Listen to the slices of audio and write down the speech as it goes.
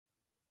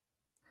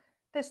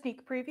The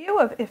sneak preview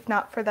of If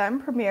Not For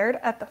Them premiered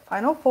at the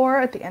Final Four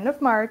at the end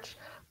of March,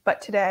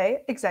 but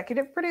today,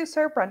 executive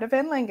producer Brenda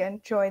Van Langen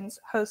joins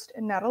host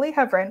Natalie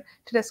Hevren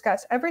to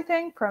discuss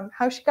everything from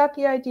how she got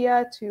the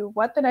idea to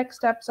what the next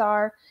steps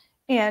are,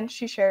 and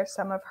she shares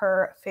some of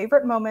her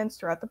favorite moments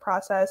throughout the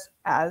process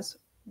as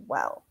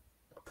well.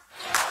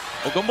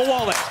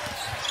 Ogunbowale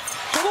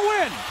for the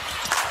win!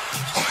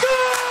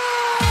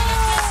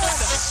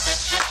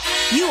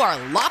 Good! You are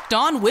Locked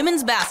On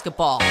Women's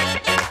Basketball,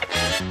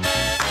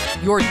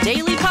 your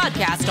daily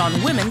podcast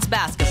on women's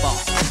basketball.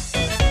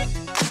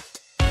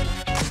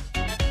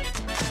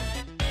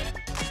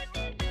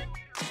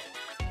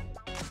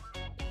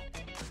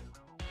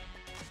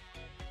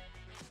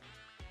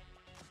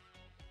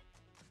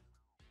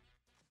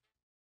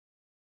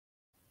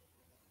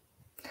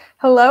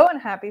 Hello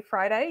and happy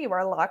Friday. You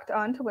are locked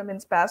on to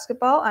women's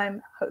basketball.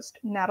 I'm host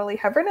Natalie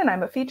Hevren, and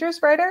I'm a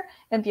features writer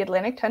and the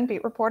Atlantic 10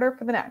 beat reporter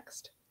for The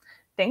Next.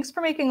 Thanks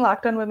for making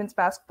Locked On Women's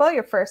Basketball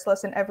your first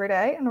listen every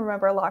day. And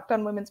remember, Locked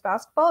On Women's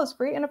Basketball is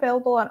free and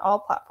available on all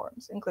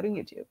platforms, including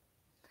YouTube.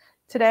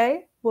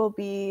 Today, we'll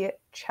be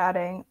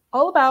chatting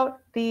all about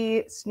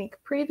the sneak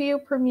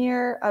preview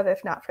premiere of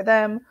If Not For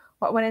Them,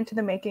 what went into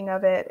the making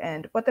of it,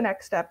 and what the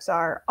next steps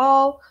are,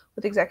 all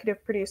with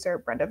executive producer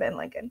Brenda Van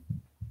Langen.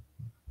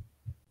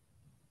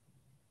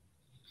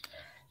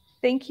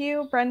 Thank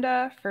you,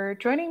 Brenda, for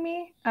joining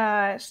me.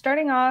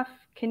 Starting off,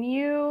 can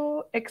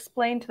you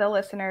explain to the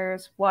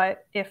listeners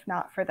what If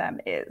Not For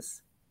Them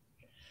is?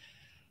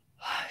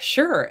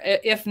 Sure.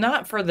 If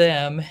Not For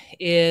Them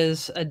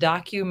is a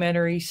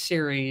documentary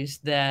series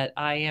that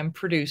I am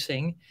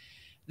producing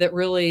that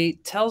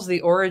really tells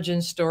the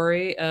origin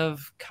story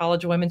of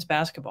college women's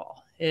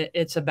basketball.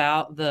 It's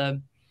about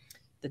the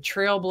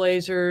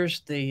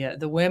trailblazers,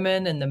 the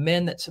women and the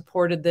men that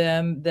supported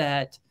them,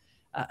 that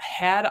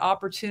had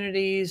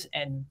opportunities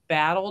and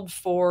battled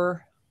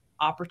for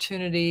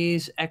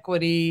opportunities,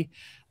 equity,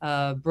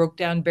 broke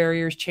down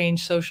barriers,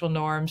 changed social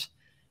norms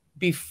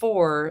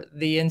before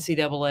the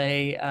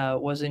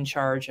NCAA was in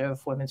charge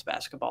of women's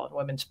basketball and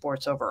women's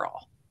sports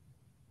overall.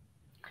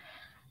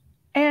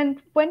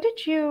 And when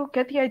did you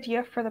get the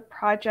idea for the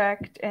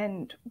project,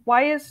 and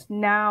why is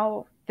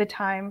now the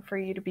time for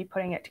you to be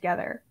putting it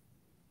together?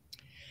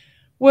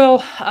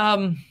 Well,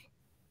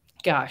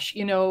 gosh,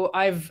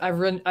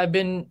 I've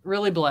been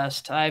really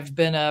blessed. I've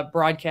been a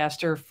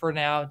broadcaster for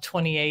now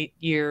 28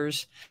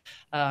 years,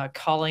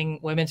 calling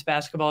women's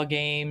basketball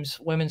games,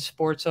 women's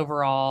sports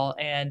overall.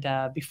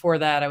 And before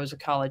that, I was a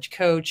college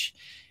coach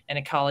and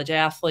a college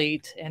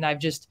athlete. And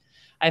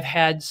I've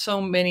had so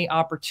many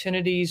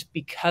opportunities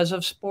because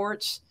of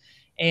sports.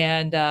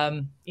 And,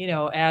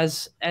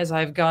 as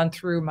I've gone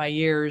through my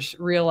years,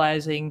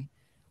 realizing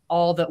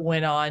all that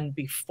went on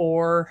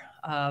before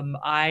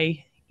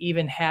I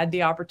even had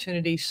the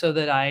opportunity so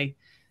that I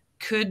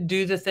could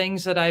do the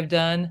things that I've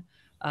done.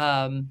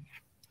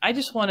 I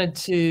just wanted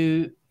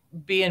to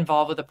be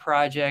involved with a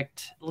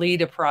project,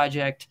 lead a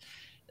project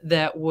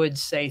that would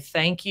say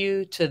thank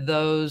you to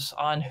those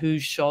on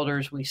whose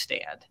shoulders we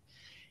stand.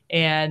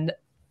 And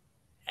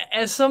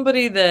as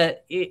somebody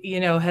that,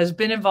 has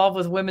been involved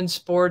with women's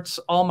sports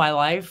all my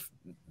life,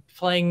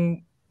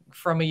 playing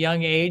from a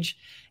young age,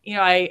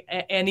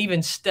 and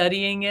even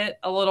studying it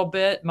a little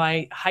bit.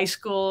 My high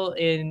school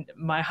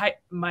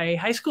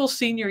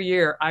senior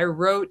year, I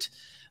wrote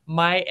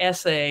my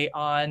essay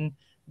on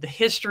the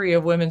history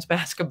of women's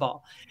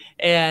basketball.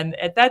 And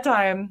at that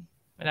time,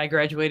 and I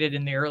graduated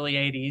in the early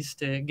 80s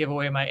to give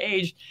away my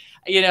age,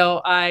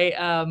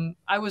 I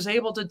was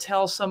able to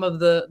tell some of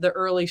the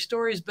early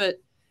stories, but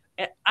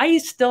I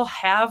still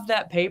have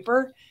that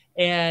paper.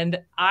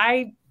 And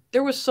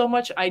there was so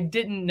much I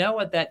didn't know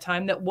at that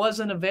time that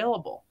wasn't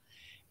available.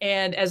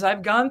 And as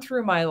I've gone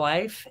through my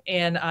life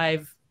and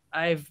I've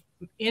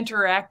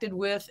interacted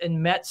with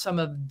and met some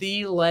of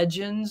the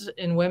legends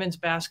in women's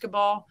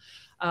basketball,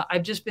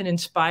 I've just been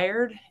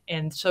inspired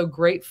and so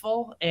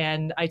grateful.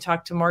 And I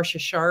talked to Marcia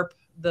Sharp,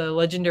 the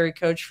legendary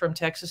coach from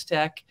Texas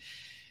Tech.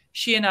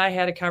 She and I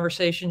had a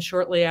conversation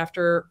shortly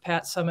after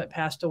Pat Summitt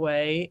passed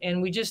away.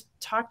 And we just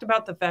talked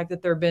about the fact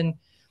that there have been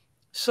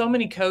so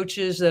many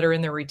coaches that are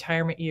in their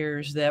retirement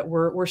years that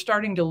we're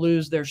starting to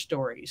lose their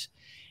stories.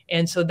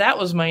 And so that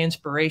was my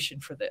inspiration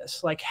for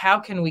this. Like, how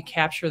can we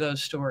capture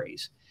those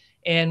stories?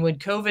 And when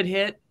COVID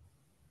hit,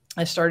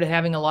 I started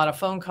having a lot of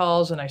phone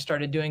calls and I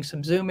started doing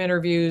some Zoom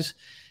interviews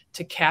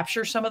to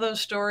capture some of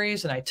those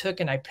stories. And I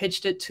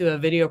pitched it to a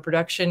video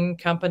production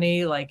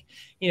company, like,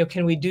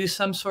 can we do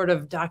some sort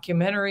of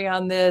documentary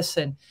on this?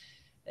 And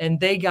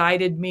they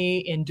guided me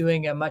in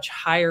doing a much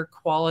higher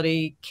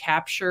quality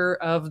capture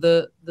of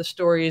the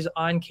stories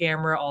on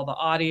camera, all the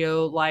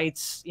audio,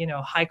 lights,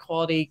 high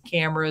quality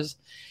cameras.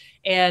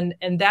 And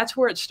that's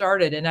where it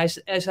started. And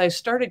as I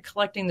started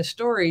collecting the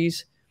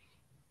stories,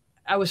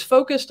 I was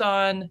focused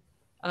on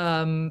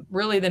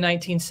really the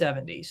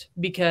 1970s,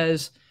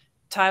 because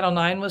Title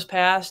IX was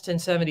passed in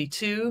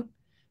 72,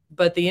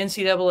 but the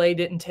NCAA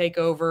didn't take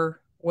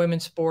over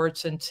women's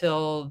sports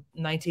until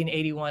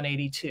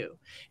 1981-82.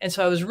 And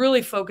so I was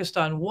really focused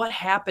on what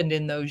happened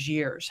in those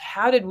years.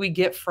 How did we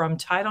get from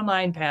Title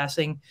IX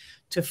passing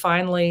to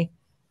finally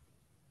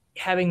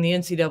having the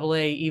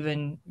NCAA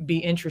even be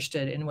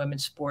interested in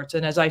women's sports?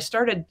 And as I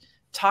started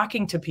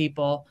talking to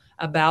people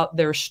about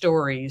their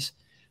stories,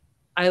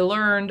 I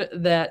learned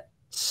that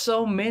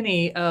so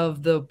many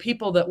of the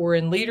people that were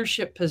in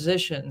leadership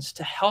positions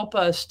to help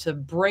us to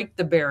break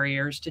the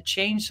barriers, to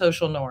change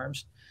social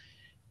norms,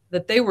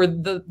 that they were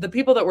the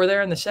people that were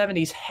there in the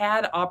 70s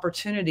had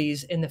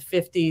opportunities in the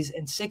 50s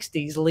and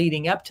 60s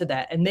leading up to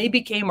that. And they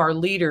became our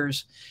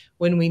leaders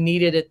when we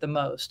needed it the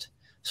most.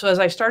 So as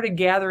I started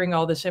gathering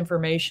all this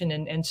information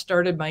and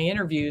started my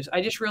interviews,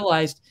 I just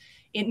realized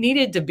it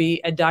needed to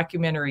be a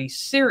documentary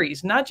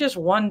series, not just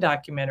one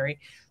documentary.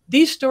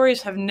 These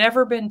stories have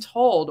never been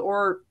told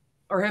or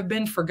have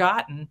been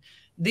forgotten.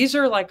 These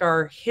are like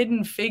our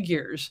hidden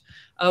figures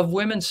of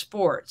women's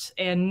sports,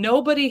 and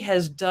nobody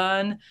has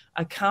done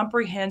a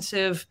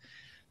comprehensive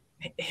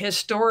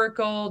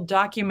historical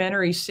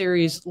documentary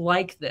series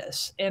like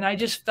this. And I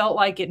just felt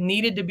like it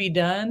needed to be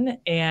done.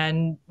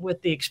 And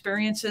with the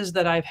experiences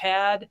that I've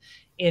had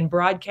in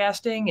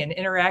broadcasting and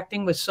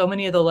interacting with so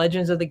many of the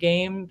legends of the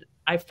game,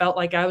 I felt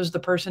like I was the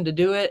person to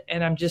do it.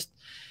 And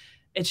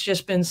it's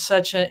just been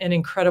such an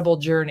incredible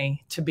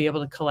journey to be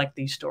able to collect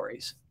these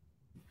stories.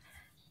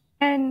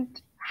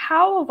 And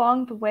how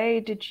along the way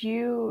did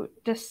you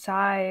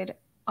decide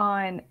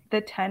on the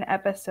 10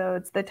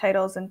 episodes, the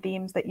titles and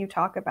themes that you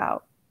talk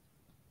about?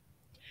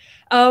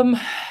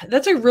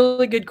 That's a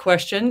really good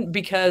question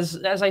because,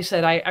 as I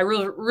said, I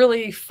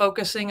really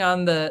focusing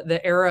on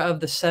the era of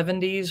the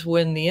 70s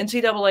when the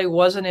NCAA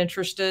wasn't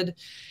interested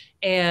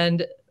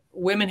and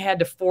women had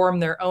to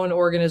form their own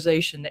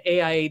organization, the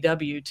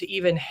AIAW, to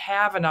even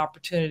have an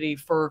opportunity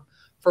for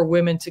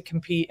women to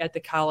compete at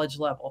the college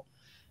level.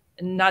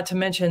 Not to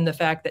mention the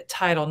fact that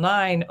Title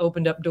IX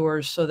opened up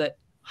doors so that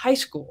high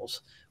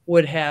schools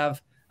would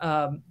have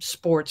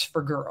sports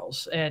for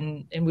girls,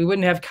 and we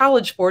wouldn't have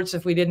college sports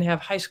if we didn't have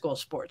high school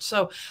sports.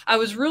 So I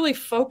was really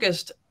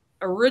focused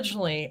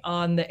originally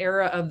on the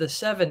era of the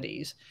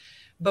 70s.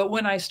 But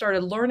when I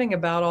started learning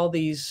about all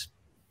these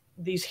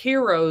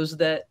heroes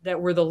that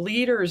were the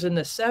leaders in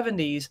the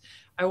 70s,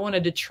 I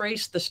wanted to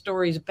trace the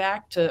stories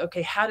back to,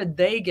 okay, how did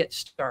they get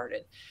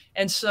started?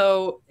 And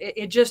so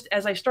it just,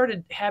 as I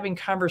started having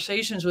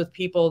conversations with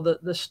people,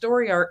 the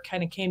story arc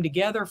kind of came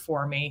together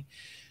for me,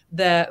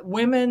 that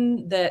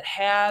women that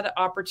had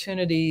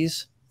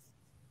opportunities,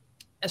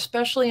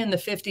 especially in the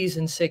 50s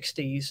and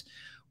 60s,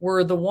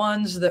 were the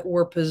ones that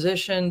were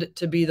positioned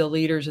to be the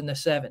leaders in the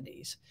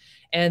 70s.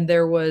 And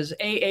there was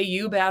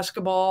AAU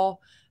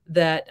basketball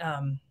that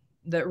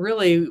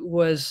really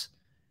was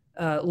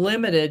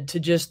limited to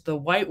just the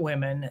white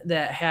women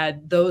that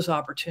had those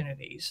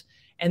opportunities.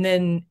 And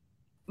then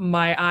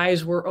my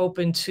eyes were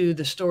open to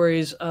the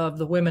stories of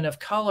the women of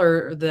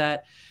color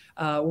that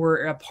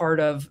were a part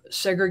of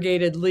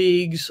segregated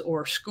leagues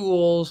or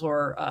schools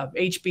or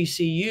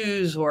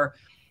HBCUs or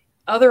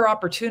other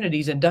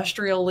opportunities,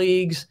 industrial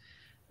leagues,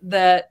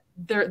 that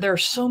there are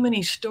so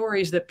many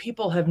stories that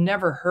people have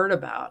never heard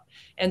about.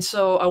 And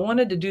so I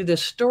wanted to do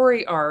this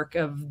story arc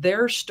of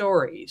their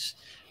stories,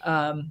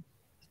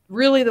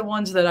 really the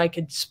ones that I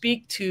could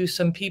speak to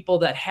some people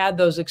that had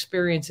those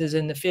experiences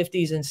in the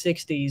 50s and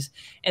 60s,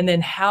 and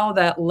then how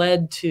that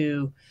led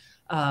to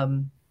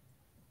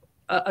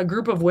a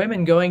group of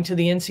women going to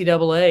the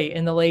NCAA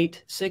in the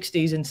late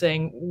 60s and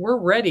saying, we're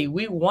ready.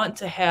 We want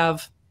to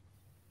have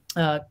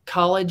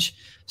college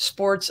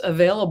sports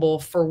available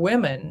for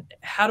women.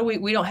 How do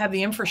we don't have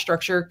the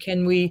infrastructure.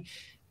 Can we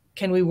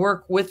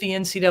work with the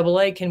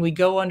NCAA? Can we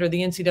go under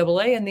the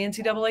NCAA? And the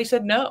NCAA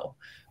said, no,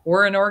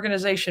 we're an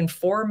organization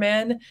for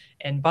men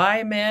and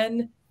by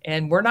men,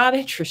 and we're not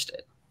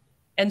interested.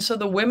 And so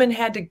the women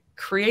had to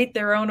create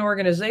their own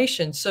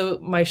organization. So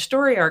my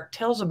story arc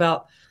tells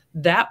about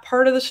that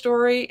part of the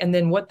story, and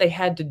then what they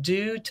had to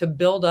do to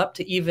build up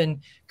to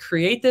even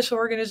create this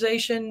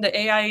organization, the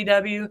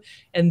AIAW,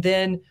 and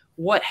then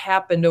what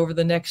happened over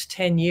the next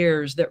 10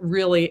 years that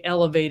really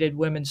elevated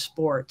women's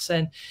sports.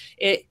 And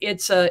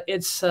it's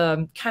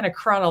kind of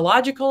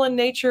chronological in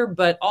nature,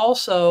 but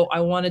also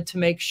I wanted to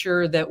make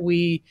sure that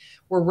we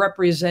were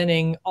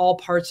representing all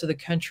parts of the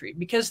country,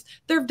 because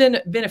there have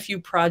been a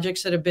few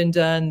projects that have been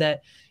done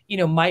that,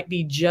 might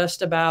be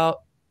just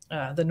about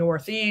the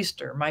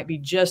Northeast, or might be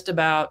just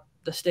about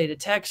the state of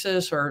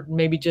Texas, or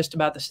maybe just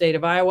about the state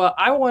of Iowa.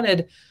 I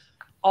wanted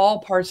all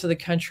parts of the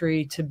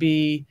country to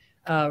be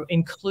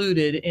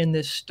included in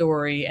this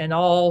story, and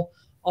all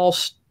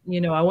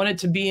I want it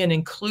to be an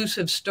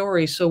inclusive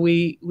story. So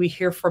we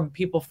hear from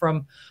people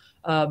from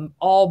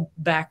all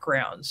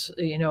backgrounds,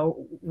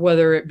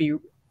 whether it be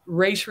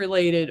race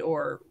related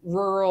or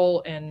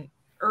rural and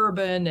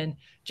urban, and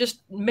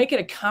just make it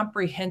a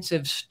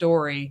comprehensive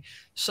story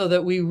so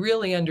that we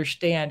really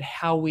understand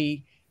how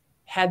we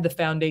had the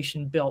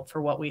foundation built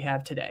for what we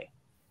have today.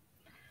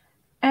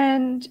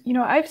 And,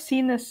 I've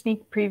seen the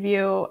sneak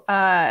preview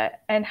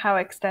and how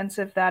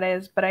extensive that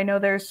is, but I know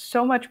there's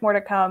so much more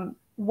to come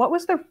what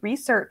was the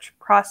research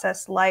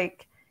process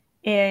like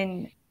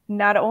in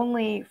not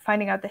only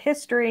finding out the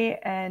history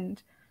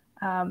and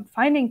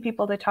finding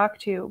people to talk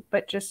to,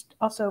 but just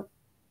also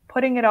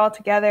putting it all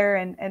together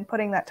and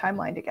putting that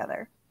timeline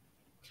together?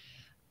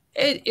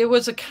 It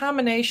was a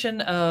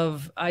combination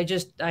of, I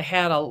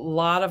had a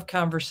lot of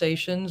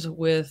conversations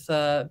with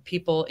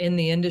people in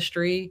the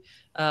industry.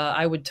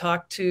 I would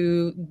talk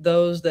to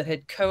those that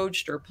had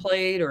coached or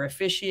played or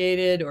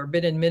officiated or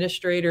been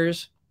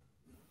administrators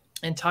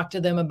and talk to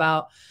them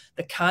about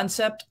the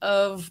concept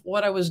of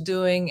what I was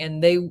doing.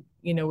 And they,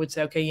 would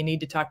say, okay, you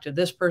need to talk to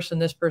this person,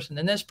 and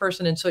this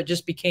person. And so it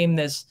just became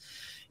this,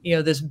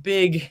 this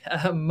big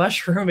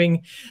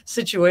mushrooming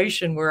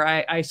situation where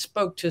I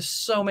spoke to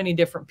so many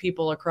different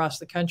people across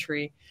the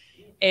country.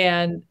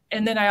 And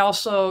then I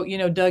also,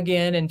 dug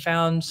in and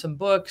found some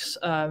books.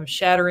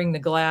 Shattering the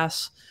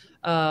Glass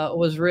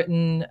was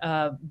written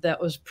that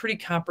was pretty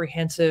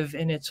comprehensive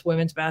in its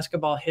women's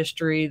basketball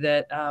history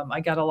that I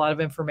got a lot of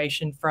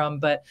information from.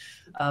 But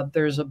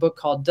there's a book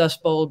called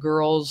Dust Bowl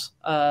Girls.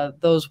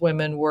 Those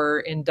women were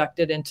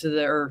inducted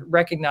or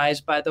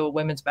recognized by the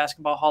Women's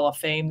Basketball Hall of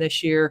Fame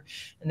this year,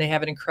 and they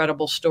have an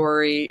incredible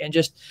story. And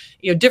just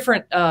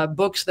different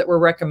books that were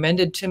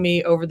recommended to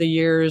me over the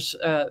years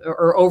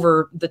or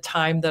over the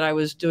time that I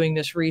was doing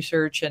this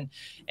research. And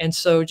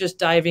so just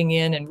diving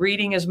in and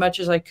reading as much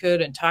as I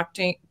could and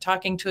talking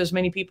to as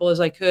many people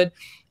as I could.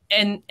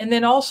 And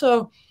then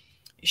also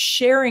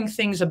sharing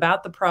things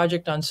about the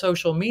project on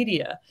social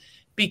media,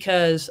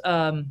 because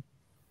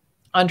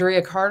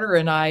Andrea Carter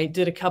and I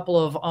did a couple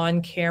of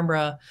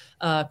on-camera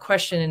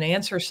question and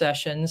answer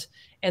sessions.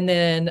 And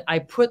then I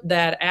put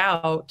that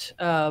out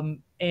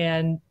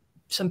and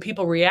some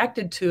people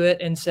reacted to it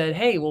and said,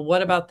 hey, well,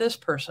 what about this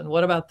person?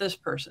 What about this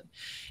person?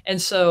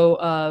 And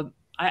so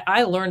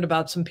I learned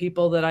about some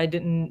people that I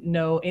didn't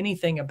know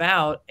anything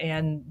about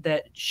and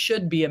that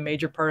should be a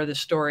major part of the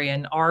story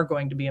and are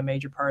going to be a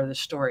major part of the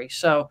story.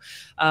 So,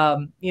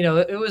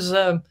 it was,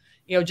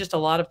 just a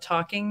lot of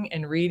talking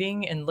and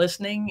reading and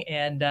listening,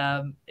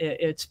 and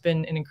it's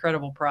been an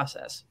incredible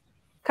process.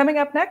 Coming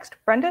up next,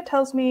 Brenda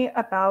tells me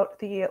about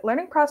the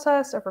learning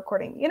process of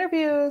recording the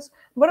interviews,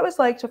 what it was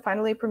like to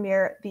finally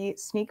premiere the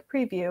sneak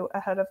preview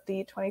ahead of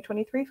the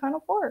 2023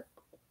 Final Four.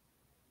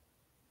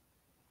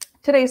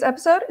 Today's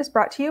episode is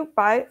brought to you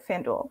by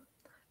FanDuel.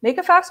 Make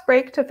a fast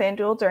break to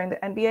FanDuel during the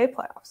NBA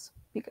playoffs,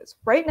 because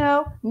right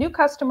now, new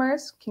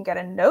customers can get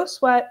a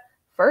no-sweat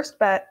first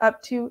bet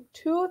up to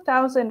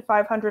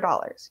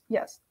 $2,500.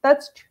 Yes,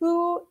 that's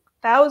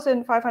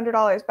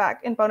 $2,500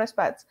 back in bonus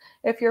bets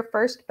if your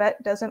first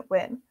bet doesn't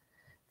win.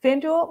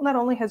 FanDuel not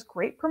only has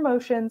great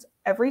promotions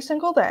every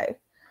single day,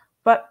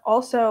 but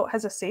also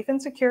has a safe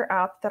and secure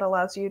app that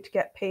allows you to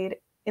get paid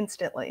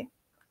instantly.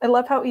 I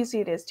love how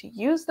easy it is to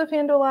use the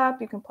FanDuel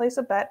app. You can place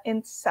a bet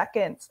in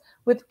seconds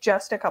with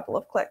just a couple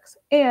of clicks.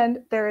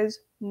 And there is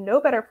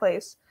no better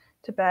place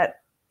to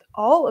bet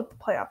all of the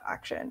playoff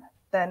action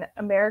than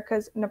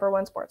America's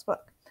 #1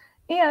 sportsbook.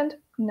 And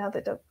now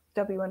that the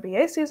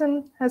WNBA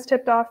season has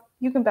tipped off,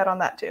 you can bet on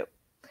that too.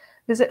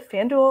 Visit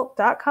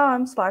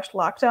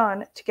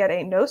FanDuel.com/lockedon to get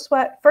a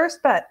no-sweat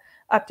first bet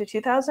up to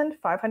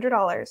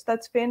 $2,500.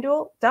 That's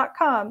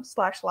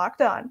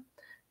FanDuel.com/lockedon.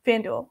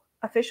 FanDuel,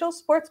 official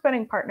sports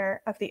betting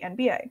partner of the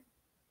NBA.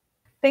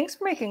 Thanks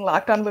for making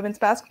Locked On Women's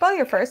Basketball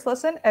your first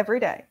listen every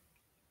day.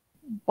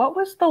 What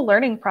was the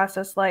learning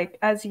process like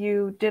as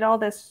you did all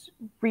this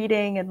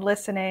reading and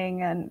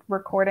listening and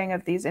recording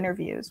of these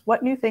interviews?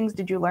 What new things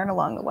did you learn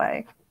along the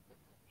way?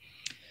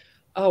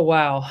 Oh,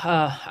 wow.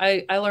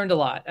 I learned a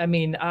lot. I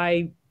mean,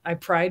 I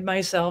pride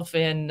myself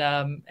in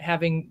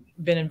having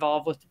been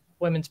involved with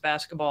women's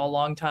basketball a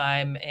long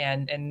time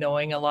and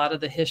knowing a lot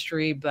of the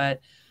history. But,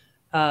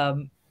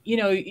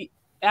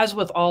 as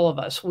with all of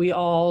us, we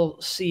all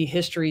see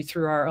history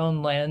through our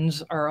own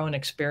lens, our own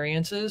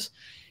experiences.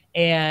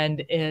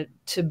 And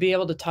to be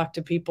able to talk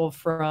to people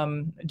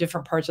from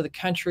different parts of the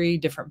country,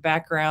 different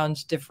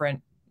backgrounds,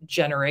 different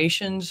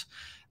generations,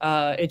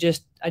 I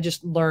just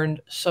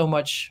learned so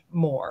much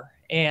more.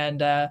 And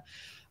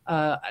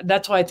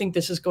that's why I think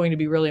this is going to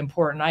be really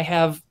important. I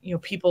have,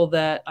 people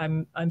that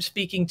I'm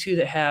speaking to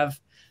that have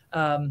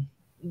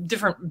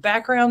different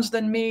backgrounds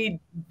than me.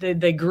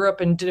 They grew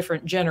up in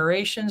different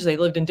generations. They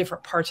lived in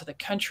different parts of the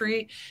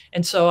country.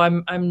 And so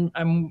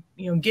I'm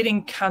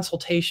getting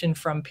consultation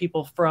from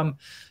people from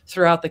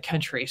throughout the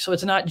country. So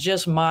it's not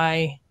just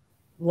my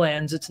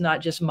lens. It's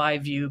not just my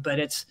view, but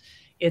it's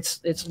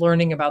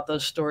learning about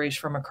those stories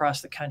from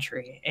across the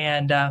country.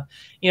 And,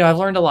 I've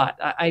learned a lot.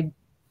 I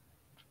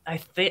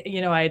think,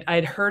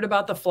 I'd heard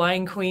about the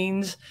Flying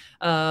Queens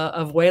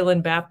of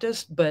Wayland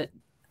Baptist, but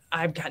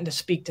I've gotten to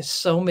speak to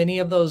so many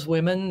of those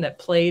women that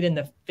played in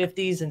the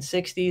 50s and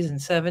 60s and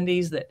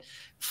 70s that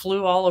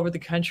flew all over the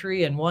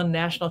country and won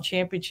national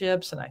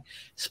championships. And I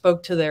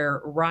spoke to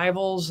their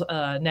rivals,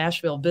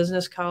 Nashville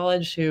Business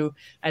College, who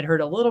I'd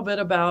heard a little bit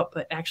about,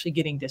 but actually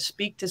getting to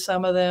speak to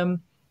some of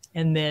them.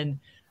 And then,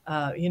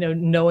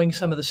 knowing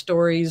some of the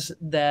stories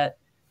that,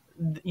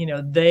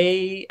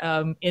 they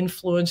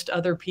influenced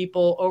other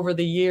people over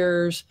the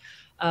years.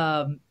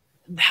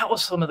 that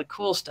was some of the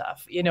cool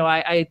stuff.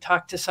 I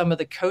talked to some of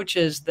the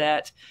coaches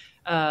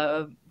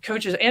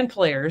coaches and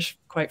players,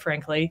 quite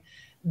frankly,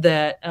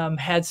 that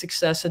had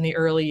success in the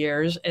early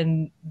years,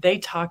 and they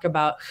talk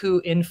about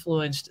who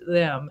influenced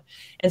them.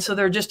 And so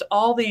there are just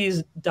all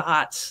these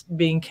dots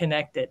being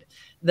connected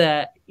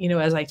that,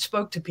 as I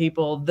spoke to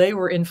people, they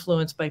were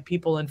influenced by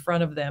people in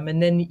front of them.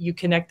 And then you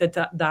connect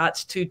the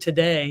dots to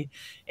today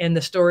and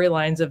the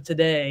storylines of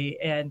today.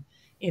 And,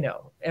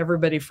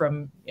 everybody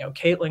from,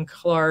 Caitlin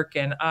Clark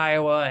and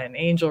Iowa and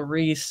Angel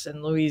Reese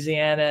and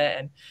Louisiana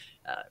and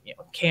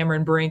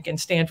Cameron Brink and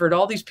Stanford,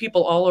 all these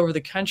people all over the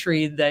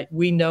country that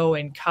we know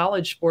in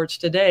college sports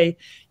today,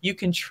 you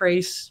can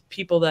trace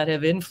people that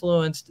have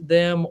influenced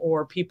them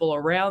or people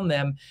around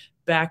them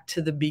back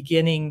to the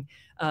beginning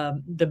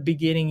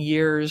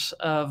years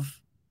of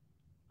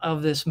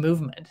this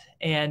movement.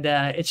 And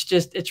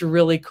it's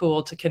really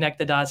cool to connect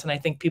the dots. And I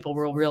think people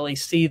will really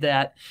see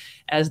that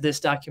as this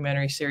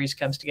documentary series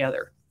comes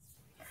together.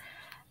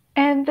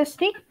 And the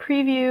sneak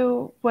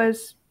preview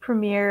was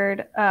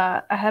premiered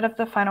ahead of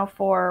the Final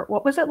Four.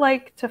 What was it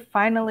like to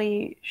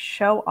finally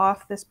show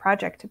off this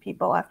project to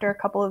people after a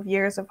couple of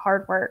years of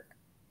hard work?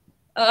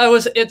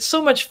 It's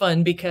so much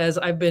fun because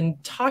I've been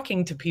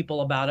talking to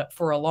people about it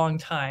for a long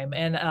time,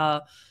 and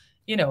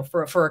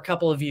for a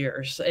couple of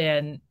years,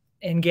 and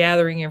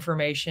gathering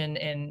information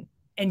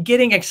and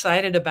getting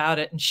excited about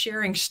it and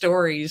sharing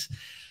stories.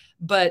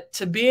 But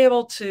to be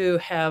able to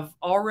have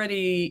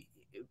already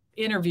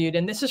interviewed,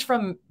 and this is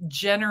from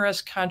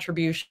generous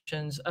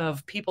contributions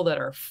of people that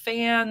are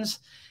fans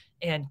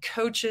and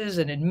coaches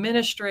and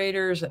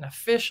administrators and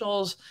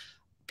officials.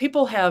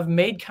 People have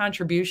made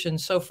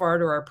contributions so far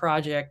to our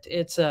project.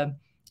 It's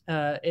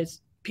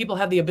people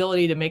have the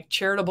ability to make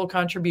charitable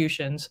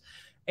contributions,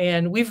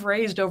 and we've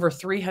raised over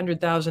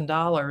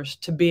 $300,000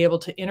 to be able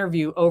to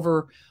interview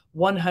over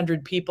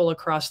 100 people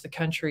across the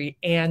country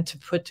and to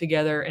put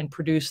together and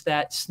produce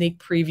that sneak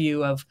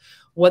preview of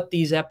what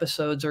these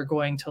episodes are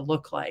going to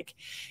look like.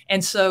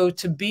 And so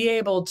to be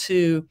able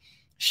to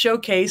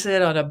showcase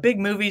it on a big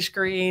movie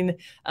screen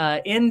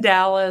in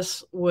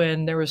Dallas,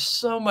 when there was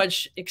so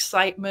much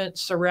excitement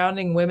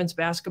surrounding women's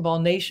basketball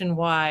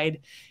nationwide,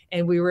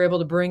 and we were able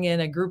to bring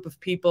in a group of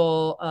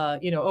people,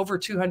 over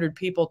 200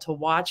 people to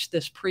watch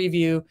this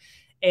preview.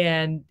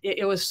 And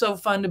it was so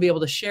fun to be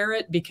able to share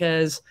it,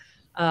 because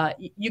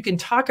you can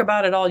talk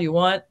about it all you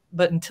want,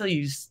 but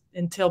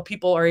until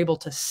people are able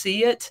to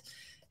see it,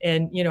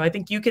 and, I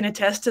think you can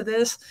attest to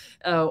this.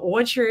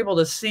 Once you're able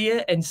to see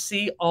it and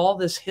see all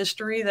this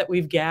history that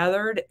we've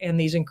gathered and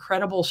these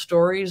incredible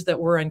stories that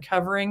we're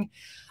uncovering,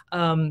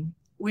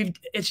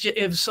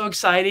 it was so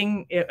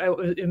exciting.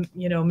 It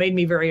made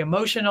me very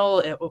emotional.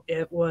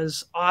 It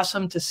was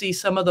awesome to see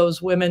some of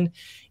those women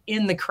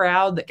in the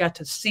crowd that got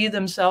to see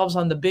themselves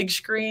on the big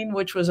screen,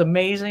 which was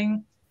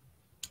amazing.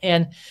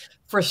 And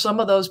for some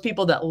of those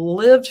people that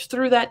lived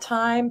through that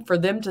time, for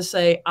them to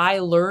say, I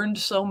learned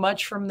so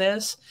much from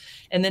this,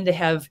 and then to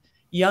have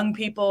young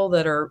people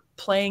that are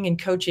playing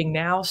and coaching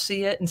now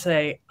see it and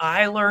say,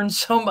 I learned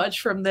so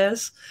much from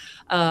this.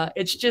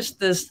 It's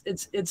just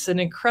it's an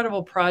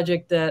incredible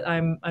project that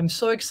I'm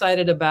so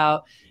excited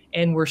about.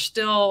 And we're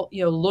still,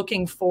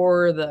 looking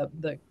for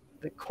the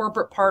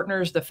corporate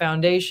partners, the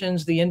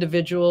foundations, the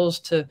individuals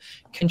to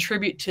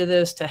contribute to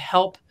this, to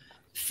help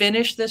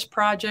finish this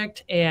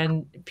project.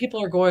 And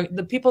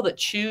the people that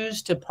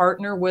choose to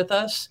partner with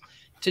us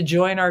to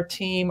join our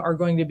team are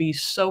going to be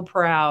so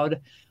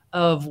proud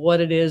of what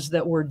it is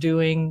that we're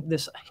doing,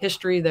 this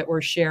history that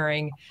we're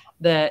sharing,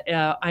 that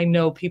I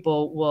know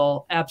people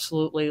will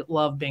absolutely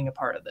love being a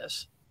part of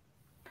this.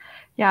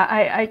 Yeah,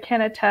 I can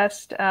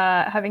attest,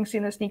 having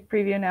seen the sneak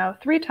preview now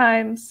 3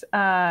 times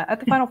at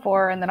the Final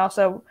Four, and then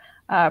also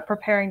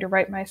preparing to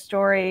write my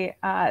story,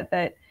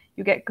 that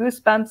you get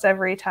goosebumps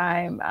every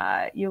time.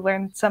 You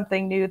learn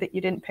something new that you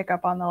didn't pick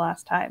up on the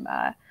last time.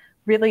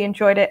 Really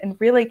enjoyed it, and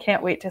really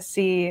can't wait to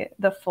see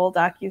the full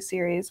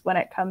docuseries when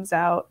it comes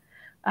out.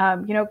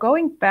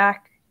 Going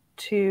back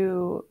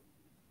to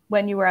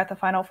when you were at the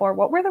Final Four,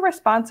 what were the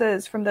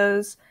responses from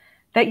those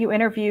that you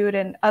interviewed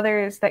and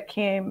others that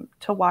came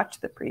to watch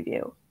the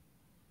preview?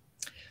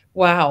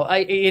 Wow.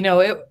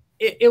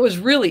 It was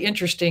really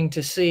interesting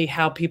to see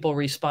how people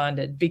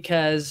responded,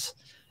 because,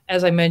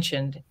 as I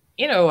mentioned,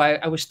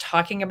 I was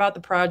talking about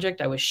the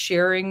project. I was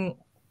sharing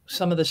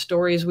some of the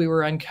stories we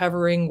were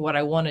uncovering, what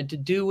I wanted to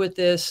do with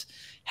this,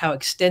 how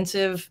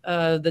extensive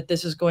that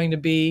this is going to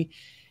be.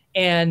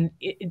 And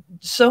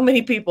so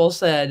many people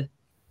said,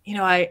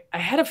 I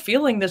had a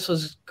feeling this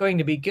was going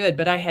to be good,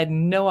 but I had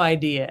no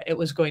idea it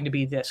was going to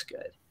be this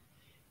good.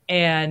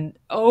 And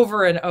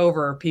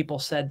over, people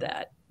said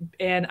that.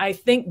 And I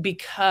think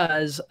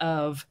because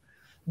of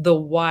the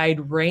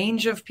wide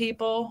range of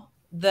people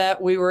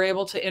that we were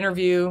able to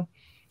interview,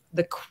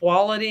 the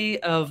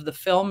quality of the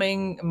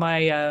filming,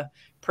 my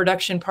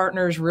production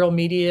partners, Real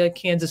Media,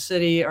 Kansas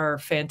City, are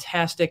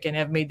fantastic and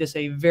have made this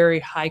a very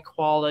high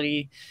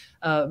quality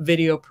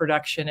video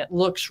production. It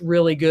looks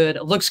really good.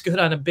 It looks good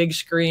on a big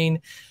screen.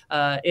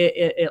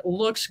 It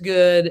looks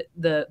good.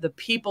 The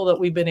people that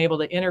we've been able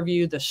to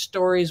interview, the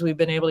stories we've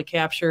been able to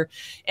capture,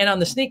 and on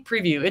the sneak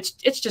preview,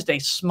 it's just a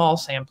small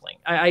sampling.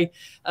 I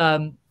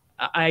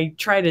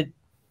try to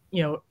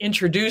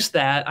introduce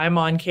that. I'm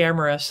on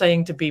camera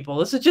saying to people,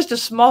 this is just a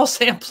small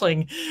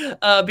sampling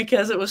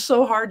because it was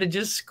so hard to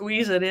just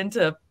squeeze it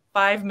into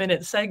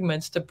 5-minute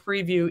segments to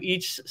preview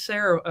each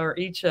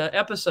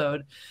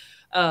episode.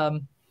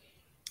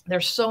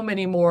 There's so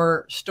many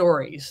more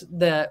stories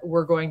that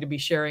we're going to be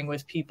sharing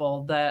with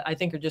people that I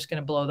think are just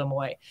going to blow them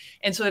away.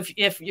 And so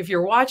if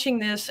you're watching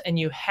this and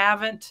you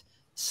haven't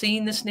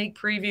seen the sneak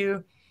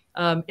preview,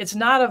 it's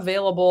not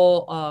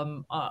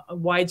available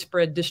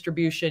widespread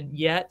distribution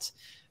yet.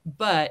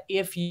 But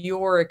if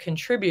you're a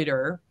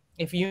contributor,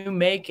 if you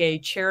make a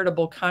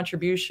charitable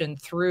contribution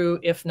through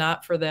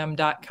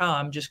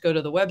ifnotforthem.com, just go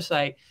to the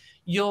website,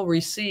 you'll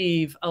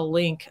receive a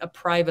link, a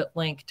private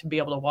link, to be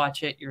able to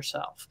watch it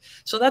yourself.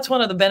 So that's one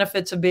of the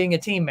benefits of being a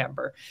team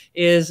member,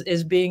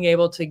 is being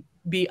able to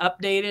be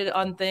updated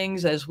on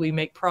things as we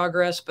make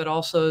progress, but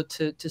also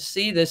to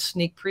see this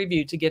sneak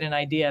preview to get an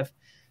idea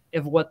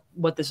of what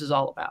this is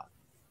all about.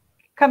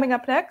 Coming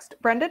up next,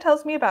 Brenda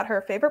tells me about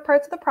her favorite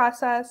parts of the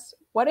process,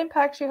 what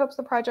impact she hopes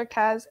the project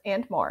has,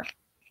 and more.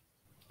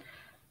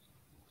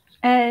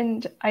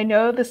 And I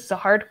know this is a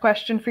hard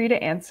question for you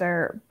to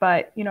answer,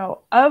 but,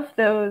 of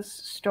those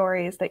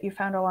stories that you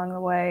found along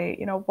the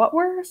way, what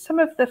were some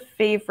of the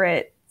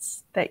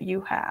favorites that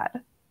you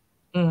had?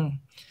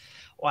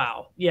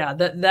 Wow. Yeah,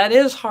 that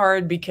is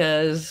hard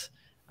because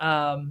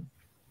I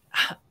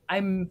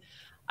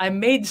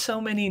made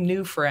so many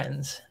new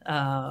friends,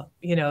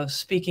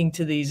 speaking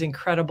to these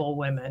incredible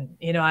women.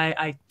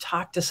 I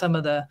talked to some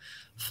of the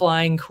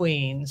flying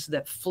queens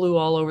that flew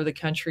all over the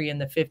country in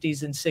the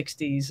 50s and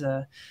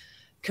 60s,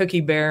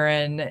 Cookie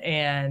Barron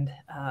and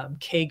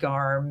Kay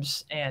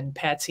Garms and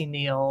Patsy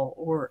Neal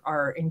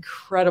are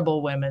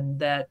incredible women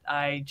that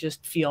I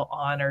just feel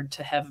honored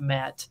to have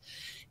met.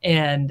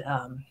 And,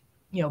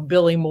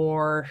 Billy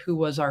Moore, who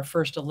was our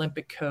first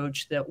Olympic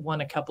coach that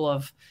won a couple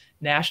of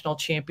national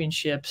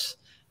championships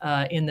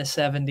in the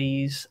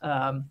 70s.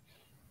 I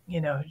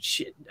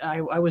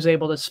was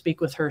able to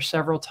speak with her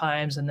several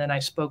times, and then I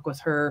spoke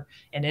with her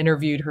and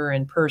interviewed her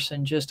in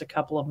person just a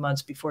couple of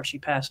months before she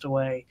passed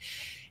away.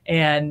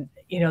 And,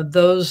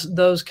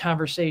 those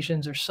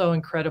conversations are so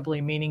incredibly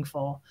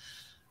meaningful.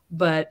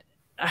 But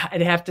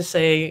I'd have to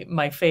say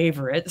my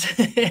favorite,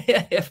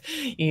 if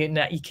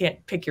you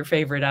can't pick your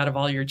favorite out of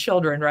all your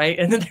children, right?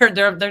 And they're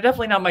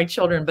definitely not my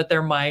children, but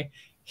they're my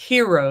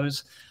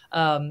heroes.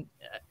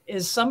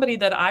 Is somebody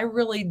that I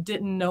really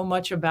didn't know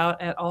much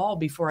about at all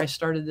before I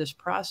started this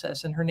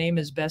process. And her name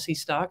is Bessie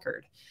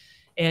Stockard.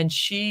 And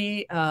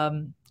she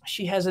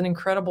has an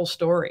incredible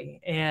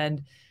story.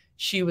 And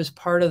she was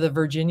part of the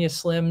Virginia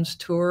Slims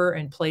tour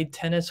and played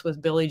tennis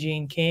with Billie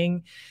Jean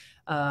King.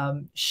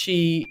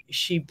 She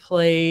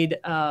played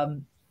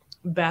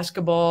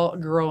basketball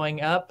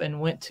growing up and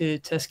went to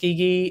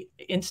Tuskegee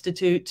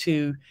Institute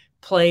to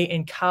play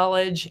in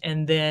college,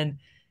 and then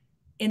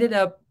ended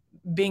up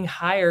being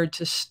hired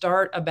to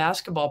start a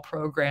basketball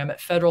program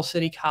at Federal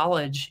City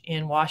College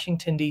in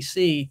Washington,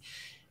 D.C.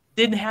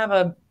 Didn't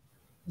have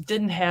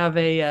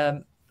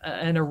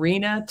an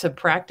arena to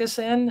practice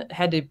in,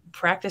 had to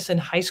practice in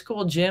high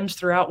school gyms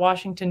throughout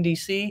Washington,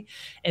 D.C.,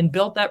 and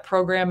built that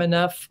program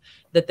enough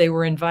that they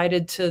were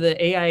invited to the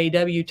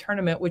AIAW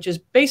tournament, which is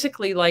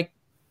basically like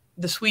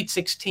the Sweet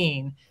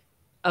 16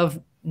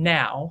 of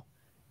now.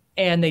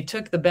 And they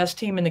took the best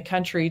team in the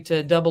country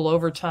to double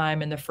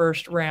overtime in the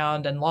first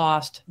round and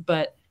lost.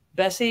 But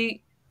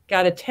Bessie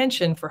got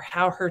attention for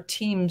how her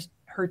team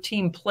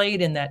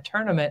played in that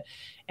tournament,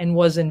 and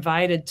was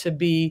invited to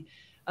be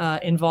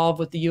involved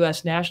with the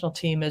U.S. national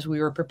team as we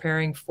were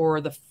preparing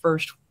for the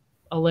first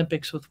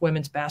Olympics with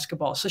women's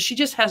basketball. So she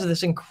just has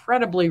this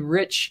incredibly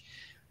rich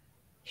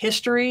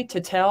history to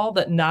tell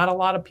that not a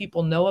lot of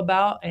people know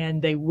about,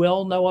 and they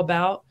will know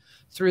about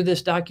through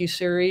this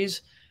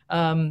docuseries.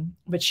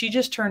 But she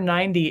just turned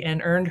 90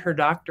 and earned her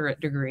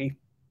doctorate degree,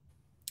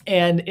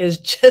 and is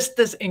just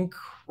this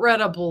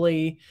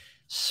incredibly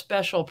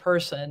special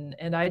person.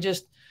 And I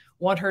just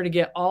want her to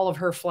get all of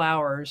her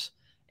flowers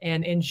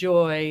and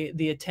enjoy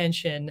the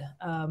attention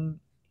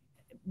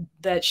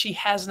that she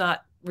has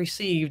not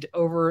received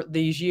over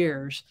these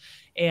years.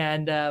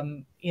 And,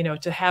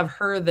 to have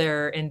her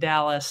there in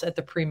Dallas at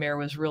the premiere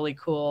was really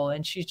cool.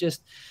 And she's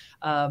just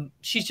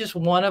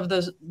one of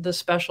the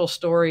special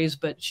stories,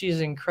 but she's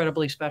an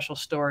incredibly special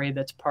story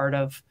that's part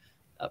of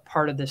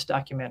this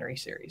documentary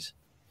series.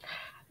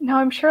 Now,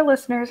 I'm sure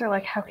listeners are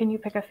like, how can you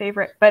pick a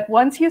favorite? But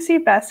once you see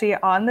Bessie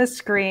on the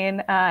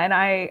screen, and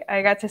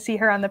I got to see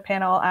her on the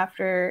panel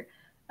after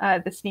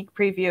the sneak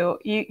preview,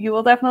 you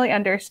will definitely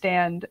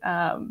understand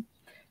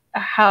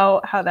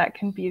how that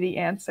can be the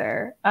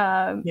answer.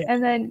 Yeah.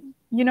 And then,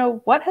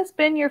 what has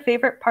been your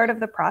favorite part of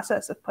the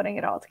process of putting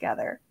it all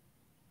together?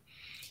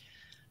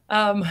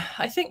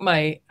 I think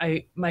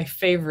my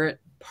favorite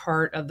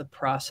part of the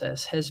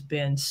process has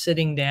been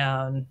sitting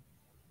down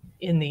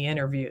in the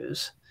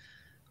interviews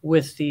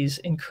with these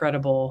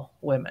incredible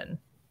women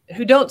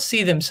who don't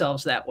see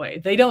themselves that way.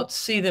 They don't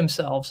see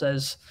themselves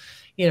as,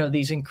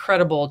 these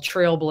incredible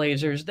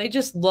trailblazers. They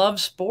just love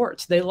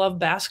sports. They love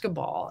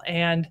basketball.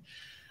 And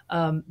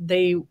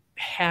they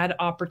had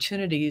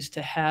opportunities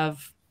to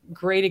have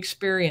great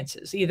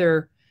experiences,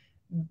 either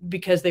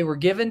because they were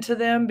given to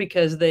them,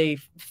 because they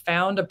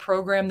found a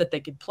program that they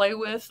could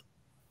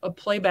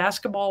play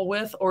basketball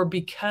with, or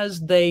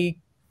because they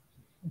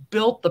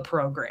built the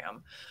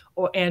program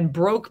and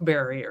broke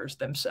barriers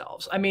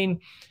themselves. I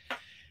mean,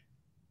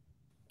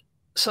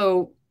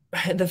 so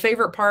the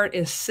favorite part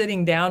is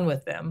sitting down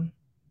with them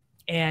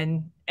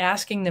and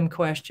asking them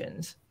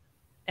questions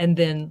and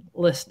then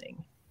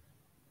listening.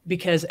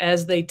 Because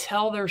as they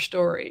tell their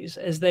stories,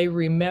 as they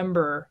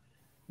remember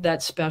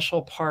that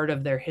special part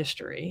of their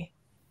history,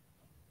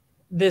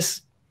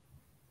 this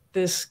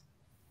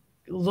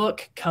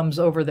look comes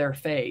over their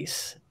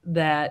face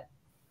that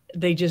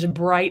they just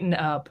brighten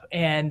up,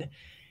 and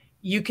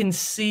you can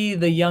see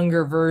the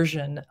younger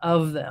version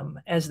of them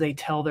as they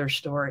tell their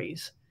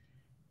stories.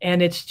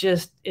 And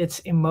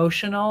it's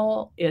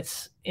emotional,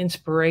 it's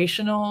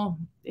inspirational,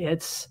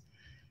 it's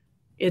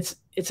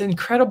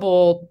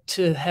incredible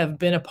to have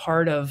been a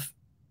part of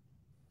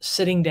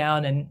sitting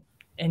down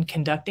and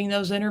conducting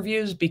those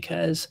interviews,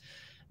 because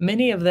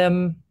many of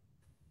them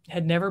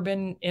had never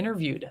been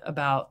interviewed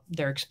about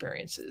their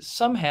experiences.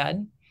 Some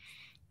had,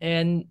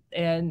 and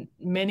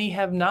many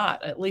have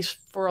not, at least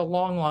for a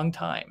long, long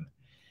time.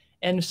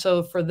 And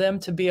so for them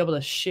to be able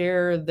to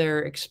share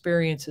their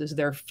experiences,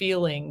 their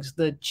feelings,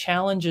 the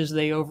challenges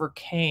they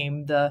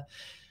overcame, the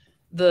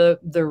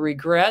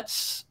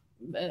regrets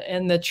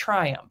and the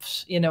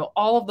triumphs,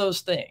 all of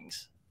those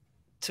things,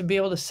 to be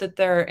able to sit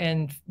there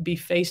and be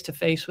face to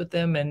face with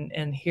them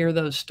and hear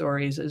those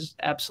stories has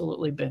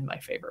absolutely been my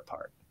favorite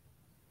part.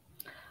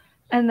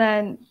 And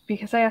then,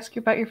 because I asked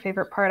you about your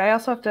favorite part, I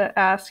also have to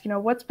ask,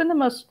 what's been the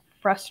most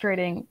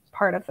frustrating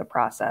part of the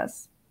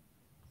process?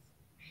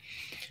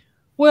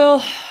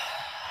 Well,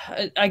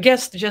 I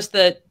guess just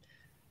that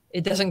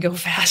it doesn't go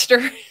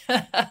faster.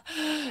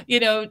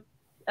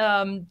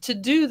 To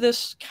do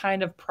this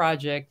kind of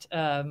project,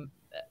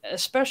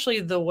 especially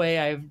the way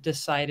I've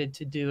decided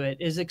to do it,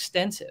 is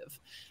extensive.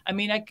 I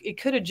mean, it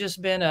could have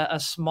just been a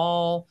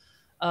small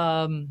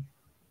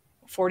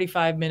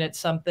 45-minute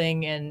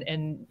something,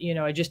 and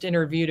I just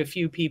interviewed a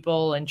few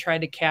people and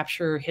tried to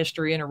capture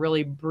history in a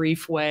really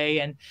brief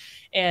way,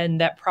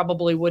 and that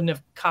probably wouldn't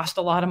have cost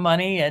a lot of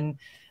money,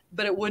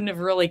 but it wouldn't have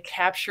really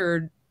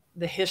captured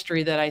the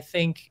history that I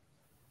think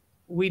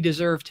we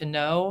deserve to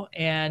know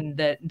and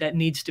that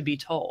needs to be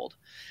told.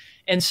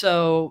 And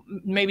so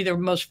maybe the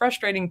most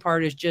frustrating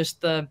part is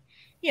just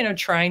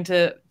trying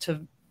to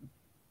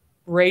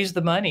raise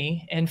the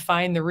money and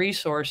find the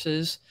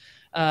resources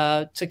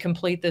to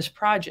complete this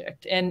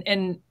project.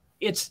 And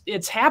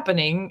it's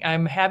happening.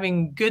 I'm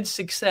having good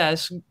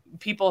success.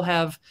 People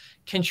have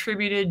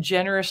contributed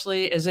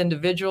generously as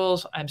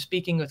individuals. I'm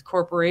speaking with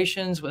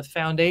corporations, with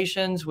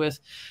foundations, with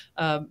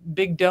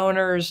big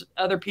donors,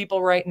 other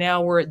people right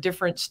now. We're at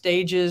different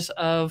stages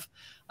of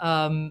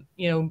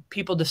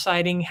people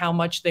deciding how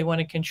much they want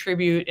to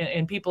contribute,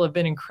 and people have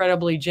been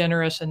incredibly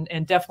generous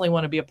and definitely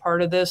want to be a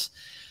part of this.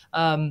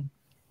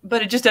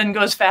 But it just doesn't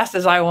go as fast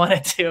as I want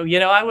it to.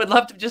 I would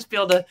love to just be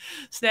able to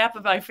snap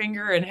of my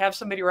finger and have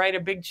somebody write a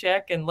big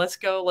check and let's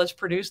go, let's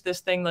produce this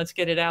thing, let's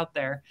get it out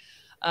there.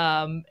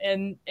 So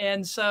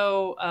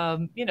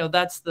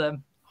that's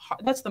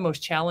the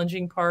most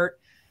challenging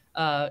part.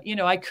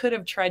 I could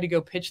have tried to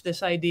go pitch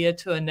this idea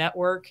to a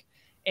network,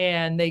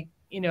 and they,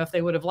 if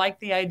they would have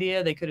liked the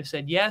idea, they could have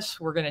said, yes,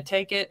 we're going to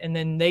take it. And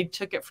then they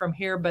took it from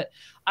here. But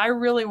I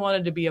really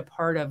wanted to be a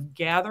part of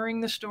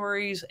gathering the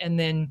stories and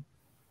then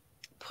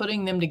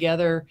putting them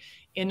together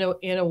in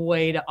a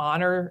way to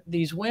honor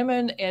these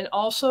women, and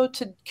also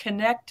to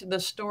connect the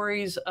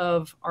stories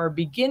of our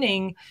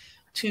beginning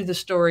to the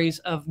stories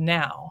of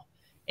now.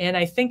 And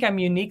I think I'm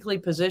uniquely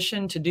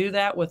positioned to do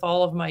that with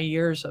all of my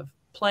years of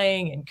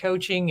playing and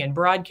coaching and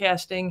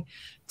broadcasting,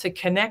 to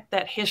connect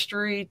that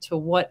history to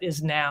what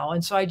is now.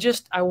 And so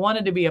I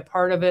wanted to be a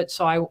part of it.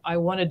 So I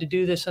wanted to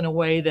do this in a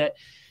way that,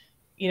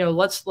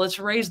 let's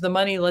raise the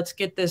money, let's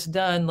get this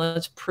done,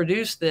 let's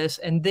produce this,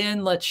 and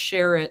then let's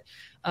share it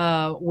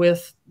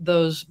with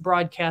those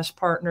broadcast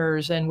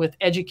partners and with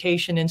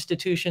education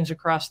institutions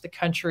across the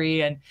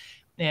country, and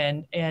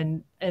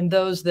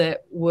those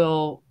that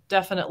will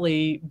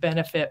definitely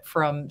benefit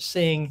from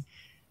seeing,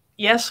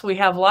 yes, we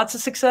have lots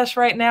of success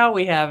right now.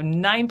 We have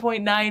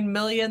 9.9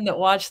 million that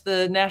watch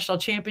the national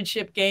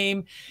championship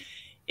game.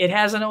 It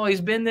hasn't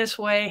always been this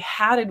way.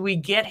 How did we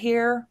get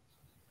here?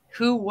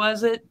 Who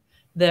was it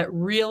that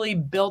really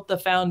built the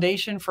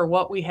foundation for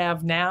what we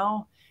have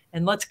now?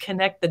 And let's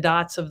connect the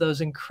dots of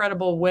those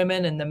incredible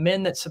women and the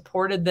men that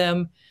supported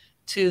them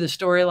to the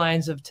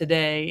storylines of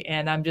today.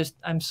 And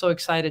I'm so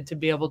excited to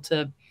be able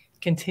to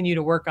continue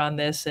to work on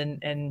this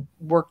and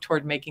work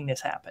toward making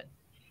this happen.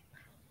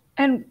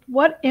 And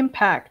what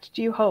impact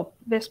do you hope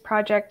this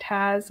project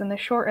has in the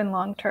short and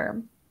long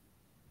term?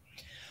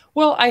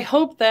 Well, I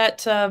hope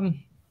that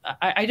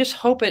I just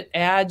hope it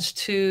adds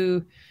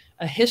to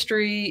a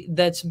history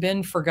that's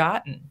been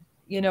forgotten.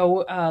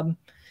 I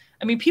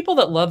mean, people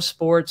that love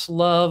sports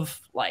love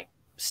like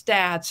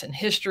stats and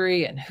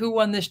history and who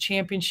won this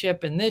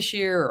championship in this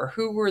year or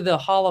who were the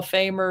Hall of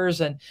Famers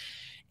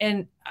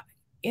and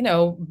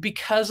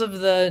because of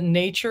the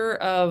nature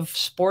of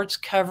sports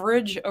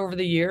coverage over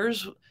the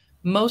years,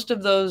 most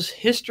of those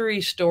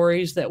history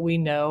stories that we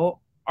know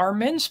are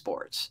men's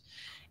sports.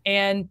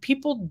 And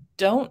people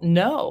don't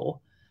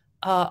know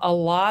a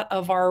lot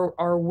of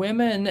our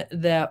women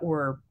that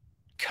were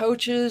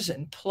coaches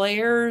and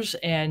players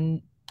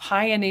and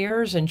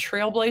pioneers and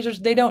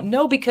trailblazers. They don't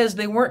know because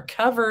they weren't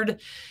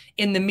covered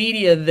in the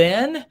media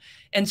then.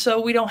 And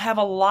so we don't have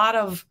a lot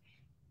of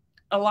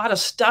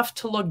stuff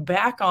to look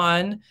back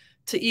on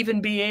to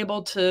even be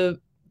able to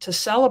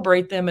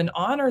celebrate them and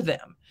honor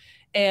them.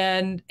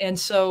 And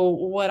so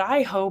what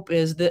I hope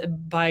is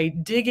that by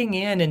digging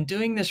in and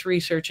doing this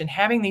research and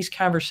having these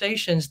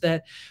conversations,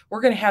 that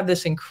we're going to have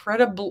this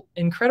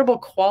incredible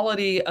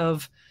quality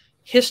of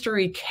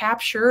history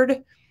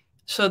captured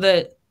so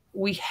that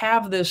we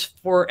have this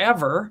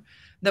forever,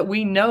 that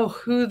we know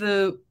who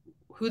the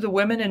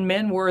women and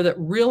men were that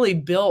really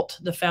built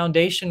the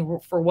foundation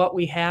for what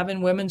we have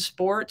in women's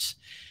sports.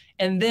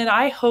 And then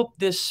I hope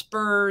this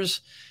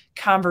spurs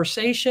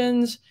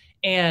conversations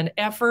and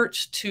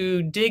efforts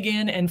to dig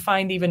in and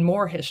find even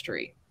more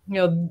history.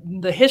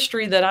 The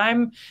history that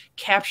I'm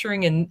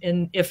capturing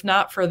in If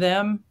Not For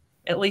Them,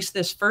 at least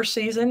this first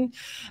season,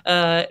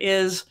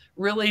 is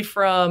really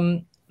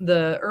from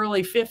the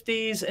early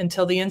 50s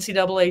until the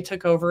NCAA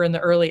took over in the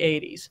early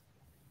 80s.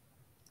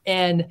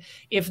 And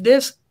if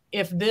this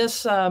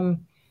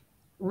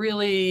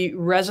really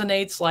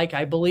resonates like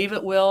I believe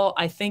it will,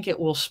 I think it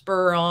will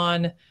spur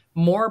on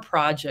more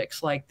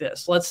projects like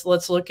this. Let's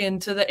look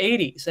into the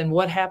 80s and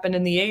what happened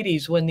in the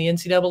 80s when the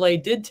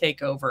NCAA did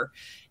take over,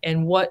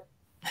 and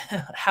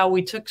how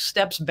we took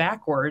steps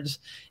backwards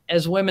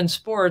as women's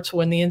sports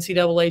when the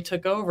NCAA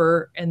took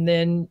over and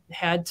then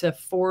had to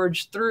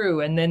forge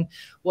through, and then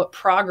what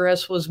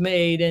progress was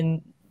made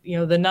in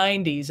the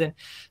 90s. And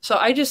so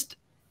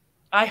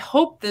I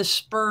hope this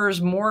spurs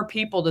more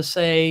people to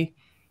say,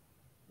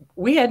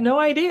 we had no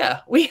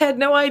idea. We had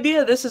no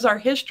idea this is our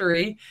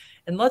history.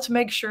 And let's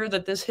make sure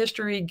that this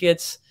history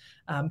gets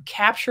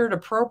captured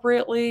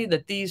appropriately,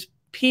 that these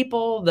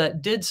people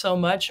that did so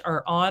much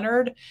are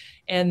honored,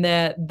 and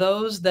that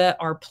those that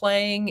are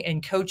playing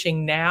and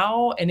coaching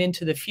now and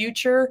into the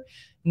future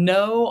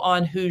know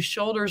on whose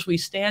shoulders we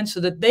stand,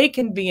 so that they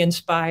can be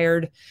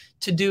inspired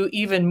to do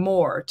even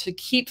more, to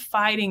keep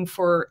fighting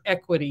for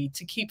equity,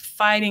 to keep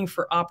fighting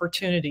for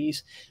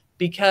opportunities,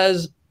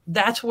 because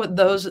that's what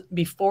those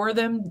before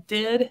them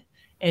did,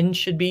 and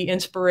should be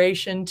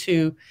inspiration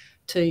to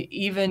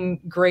even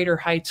greater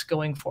heights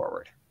going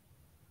forward.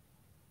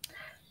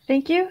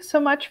 Thank you so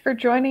much for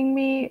joining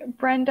me,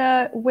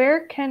 Brenda.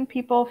 Where can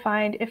people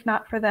find If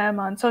Not For Them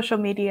on social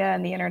media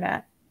and the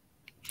internet?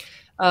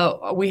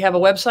 We have a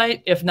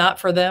website,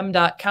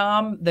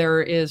 ifnotforthem.com.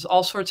 There is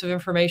all sorts of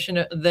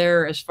information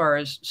there as far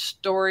as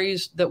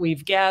stories that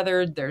we've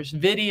gathered. There's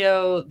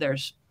video,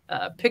 there's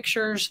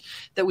pictures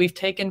that we've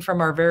taken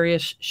from our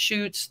various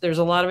shoots. There's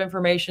a lot of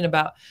information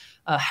about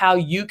how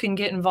you can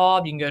get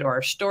involved. You can go to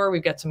our store.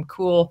 We've got some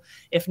cool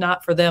If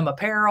Not For Them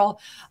apparel.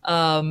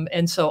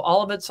 And so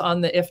all of it's on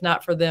the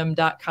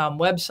ifnotforthem.com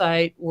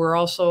website. We're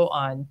also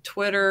on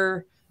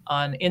Twitter,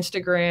 on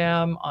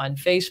Instagram, on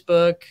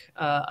Facebook,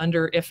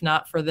 under If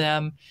Not For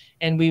Them.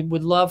 And we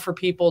would love for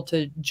people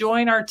to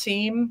join our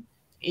team,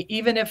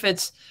 even if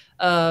it's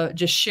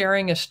just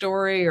sharing a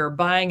story or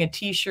buying a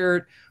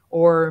t-shirt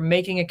or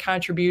making a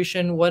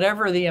contribution,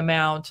 whatever the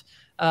amount.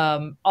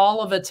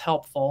 All of it's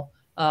helpful.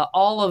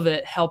 All of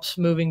it helps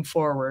moving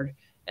forward,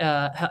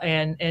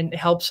 and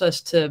helps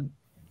us to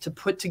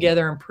put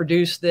together and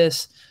produce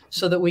this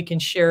so that we can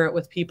share it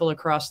with people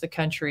across the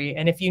country.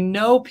 And if you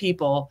know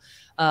people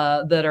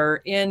that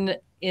are in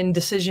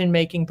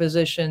decision-making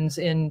positions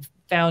in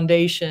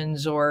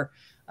foundations, or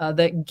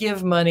that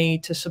give money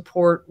to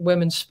support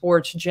women's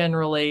sports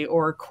generally,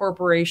 or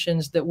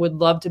corporations that would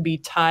love to be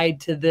tied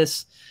to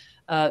this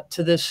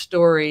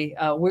story,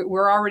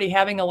 we're already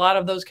having a lot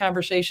of those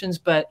conversations,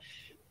 but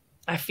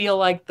I feel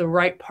like the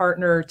right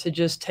partner to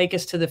just take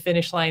us to the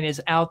finish line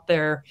is out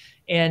there.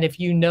 And if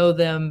you know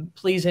them,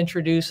 please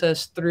introduce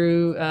us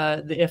through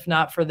the If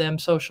Not For Them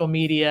social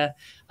media,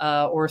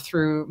 or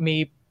through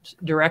me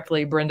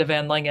directly, Brenda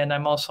Van Lingen.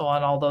 I'm also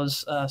on all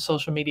those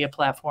social media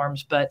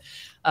platforms. But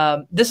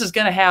this is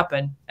going to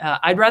happen.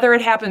 I'd rather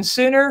it happen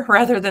sooner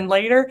rather than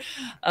later,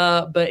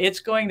 but it's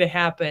going to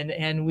happen.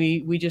 And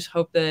we just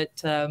hope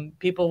that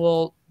people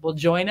will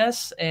join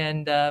us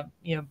and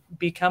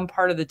become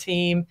part of the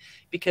team,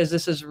 because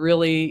this is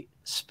really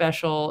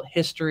special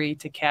history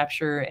to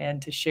capture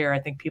and to share. I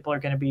think people are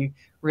going to be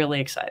really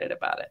excited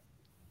about it.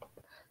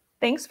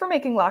 Thanks for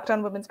making Locked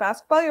On Women's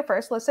Basketball your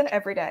first listen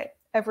every day.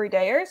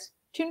 Everydayers,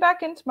 Tune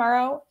back in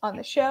tomorrow on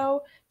the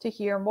show to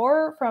hear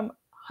more from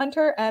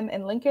Hunter, M,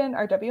 and Lincoln,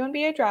 our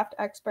WNBA draft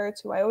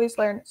experts, who I always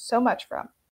learn so much from.